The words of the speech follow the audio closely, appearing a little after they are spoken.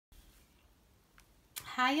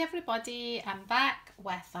Hi everybody, I'm back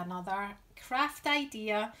with another craft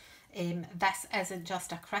idea. This isn't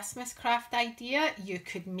just a Christmas craft idea, you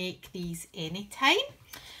could make these anytime.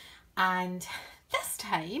 And this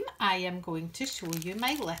time I am going to show you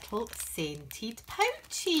my little scented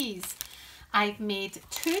pouches. I've made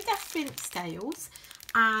two different styles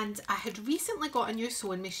and I had recently got a new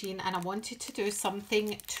sewing machine and I wanted to do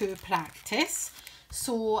something to practice.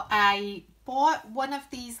 So I bought one of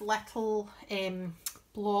these little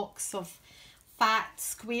blocks of fat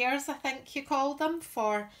squares, I think you call them,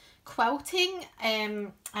 for quilting,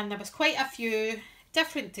 and there was quite a few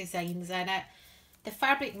different designs in it. The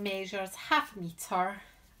fabric measures 1/2 metre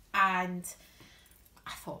and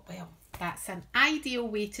I thought, well, that's an ideal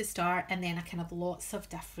way to start, and then I can have lots of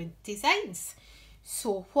different designs.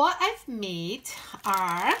 So what I've made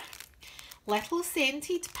are little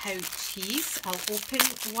scented pouches. I'll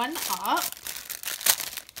open one up.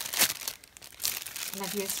 And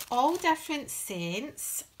I've used all different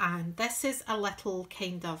scents, and this is a little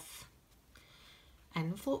kind of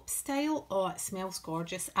envelope style. Oh, it smells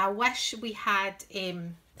gorgeous. I wish we had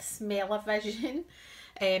smell-o-vision.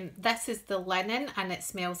 This is the linen and it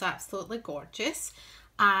smells absolutely gorgeous.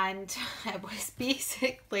 And it was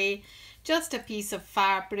basically just a piece of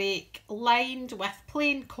fabric lined with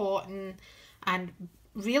plain cotton and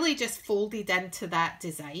really just folded into that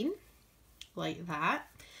design like that.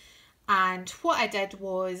 And what I did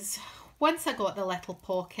was, once I got the little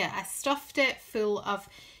pocket, I stuffed it full of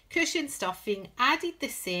cushion stuffing, added the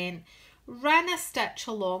scent, ran a stitch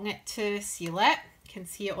along it to seal it, you can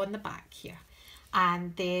see it on the back here,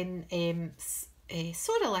 and then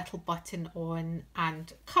sewed a little button on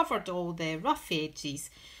and covered all the rough edges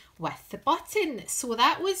with the button. So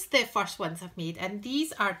that was the first ones I've made, and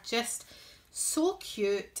these are just so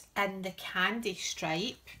cute in the candy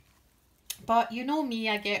stripe. But you know me,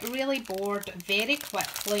 I get really bored very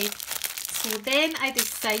quickly. So then I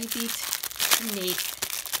decided to make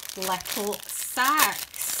little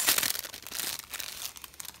sacks.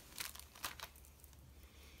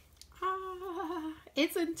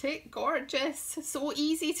 Isn't it gorgeous? So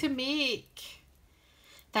easy to make.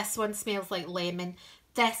 This one smells like lemon.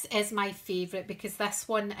 This is my favourite because this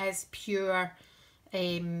one is pure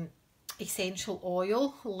essential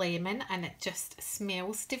oil lemon and it just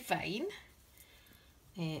smells divine.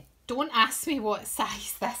 Don't ask me what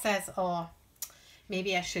size this is. Oh,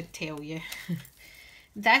 maybe I should tell you.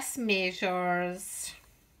 This measures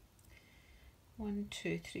 1,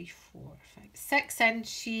 2, 3, 4, 5, 6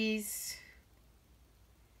 inches.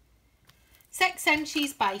 6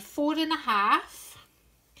 inches by 4.5.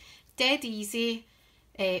 Dead easy.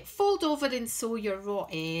 Fold over and sew your raw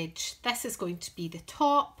edge. This is going to be the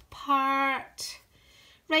top part.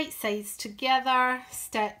 Right sides together.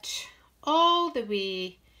 Stitch all the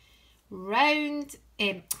way round.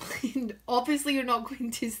 Obviously you're not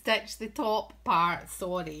going to stitch the top part,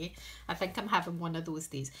 sorry, I think I'm having one of those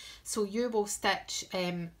days. So you will stitch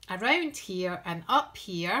around here and up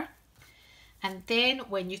here, and then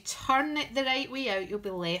when you turn it the right way out you'll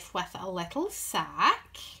be left with a little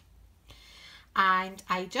sack. And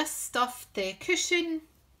I just stuffed the cushion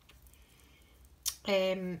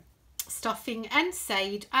stuffing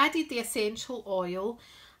inside, added the essential oil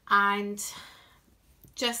and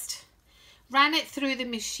just ran it through the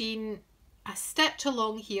machine a stitch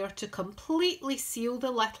along here to completely seal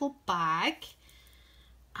the little bag,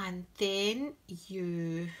 and then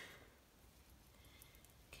you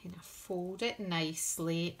kind of fold it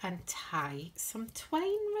nicely and tie some twine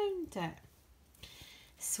round it.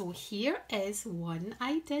 So here is one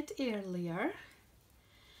I did earlier,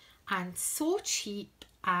 and so cheap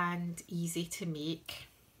and easy to make,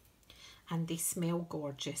 and they smell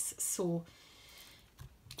gorgeous. So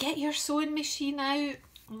get your sewing machine out,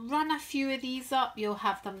 run a few of these up, you'll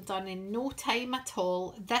have them done in no time at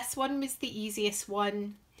all. This one was the easiest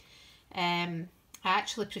one. I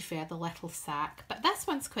actually prefer the little sack, but this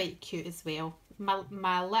one's quite cute as well.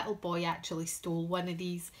 My little boy actually stole one of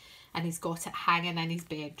these and he's got it hanging in his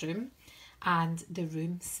bedroom, and the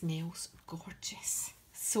room smells gorgeous.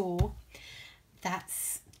 So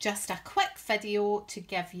that's just a quick video to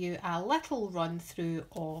give you a little run through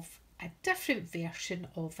of a different version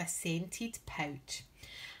of a scented pouch.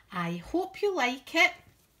 I hope you like it.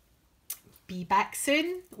 Be back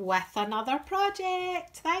soon with another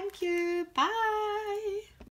project. Thank you. Bye.